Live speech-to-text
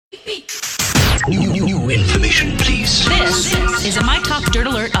New information, please. This is a My Talk Dirt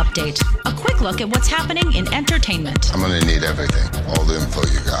Alert update. A quick look at what's happening in entertainment. I'm gonna need everything, all the info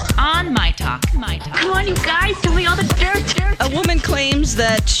you got. On My Talk. Come on, you guys, give me all the dirt. A woman claims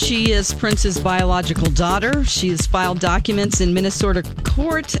that she is Prince's biological daughter. She has filed documents in Minnesota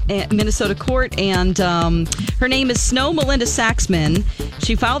court, and her name is Snow Melinda Saxman.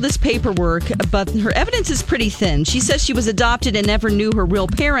 She filed this paperwork, but her evidence is pretty thin. She says she was adopted and never knew her real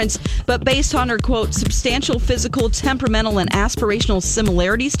parents, but based on her, quote, substantial physical, temperamental, and aspirational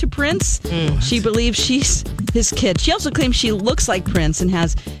similarities to Prince, she believes she's his kid. She also claims she looks like Prince and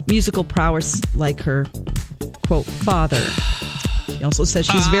has musical prowess like her, quote, father. She also says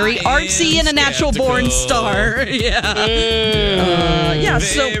she's very artsy and a natural-born star.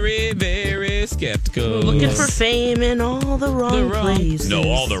 Very skeptical. Looking for fame in all the wrong places. No,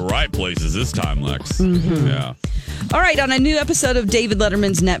 all the right places this time, Lex. Mm-hmm. Yeah. All right, on a new episode of David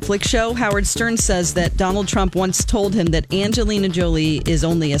Letterman's Netflix show, Howard Stern says that Donald Trump once told him that Angelina Jolie is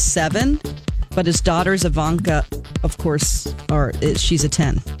only a 7, but his daughter's Ivanka, of course, she's a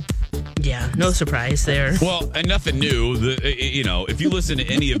 10. Yeah, no surprise there. Well, and nothing new. If you listen to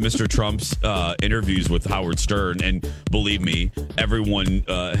any of Mr. Trump's interviews with Howard Stern, and believe me, everyone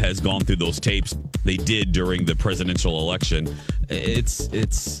has gone through those tapes they did during the presidential election.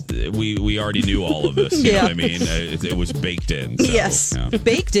 We already knew all of this. You know what I mean? It was baked in. So, yes,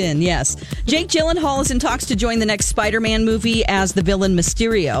 baked in. Yes. Jake Gyllenhaal is in talks to join the next Spiderman movie as the villain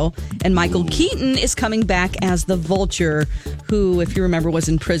Mysterio, and Michael Keaton is coming back as the Vulture, who, if you remember, was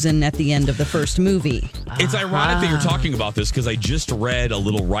in prison at the end of the first movie. It's ironic that you're talking about this because I just read a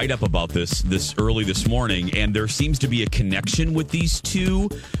little write-up about this early this morning, and there seems to be a connection with these two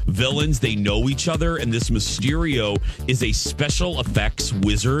villains. They know each other, and this Mysterio is a special effects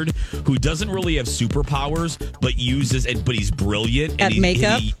wizard who doesn't really have superpowers, but he's brilliant at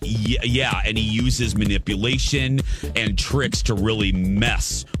makeup. And he uses manipulation and tricks to really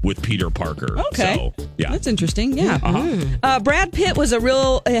mess with Peter Parker. Okay, so, yeah, that's interesting. Yeah, Brad Pitt has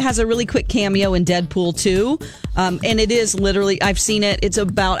a really quick cameo in Deadpool 2, and it is literally, I've seen it. It's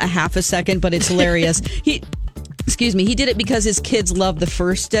about a half a second, but it's hilarious. He did it because his kids loved the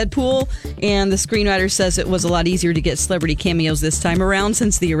first Deadpool, and the screenwriter says it was a lot easier to get celebrity cameos this time around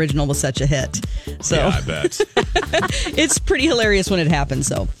since the original was such a hit. So yeah, I bet. It's pretty hilarious when it happens.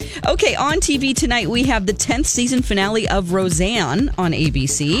 So, okay, on TV tonight we have the 10th season finale of Roseanne on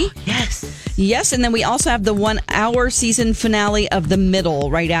ABC. Yes, and then we also have the 1-hour season finale of The Middle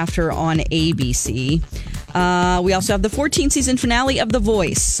right after on ABC. We also have the 14th season finale of The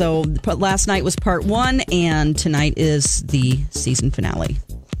Voice. So last night was part 1, and tonight is the season finale.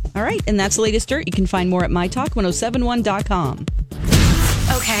 All right, and that's the latest dirt. You can find more at mytalk1071.com.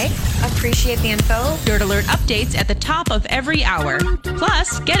 Okay, appreciate the info. Dirt Alert updates at the top of every hour.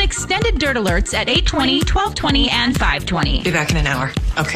 Plus, get extended Dirt Alerts at 8:20, 12:20, and 5:20. Be back in an hour. Okay.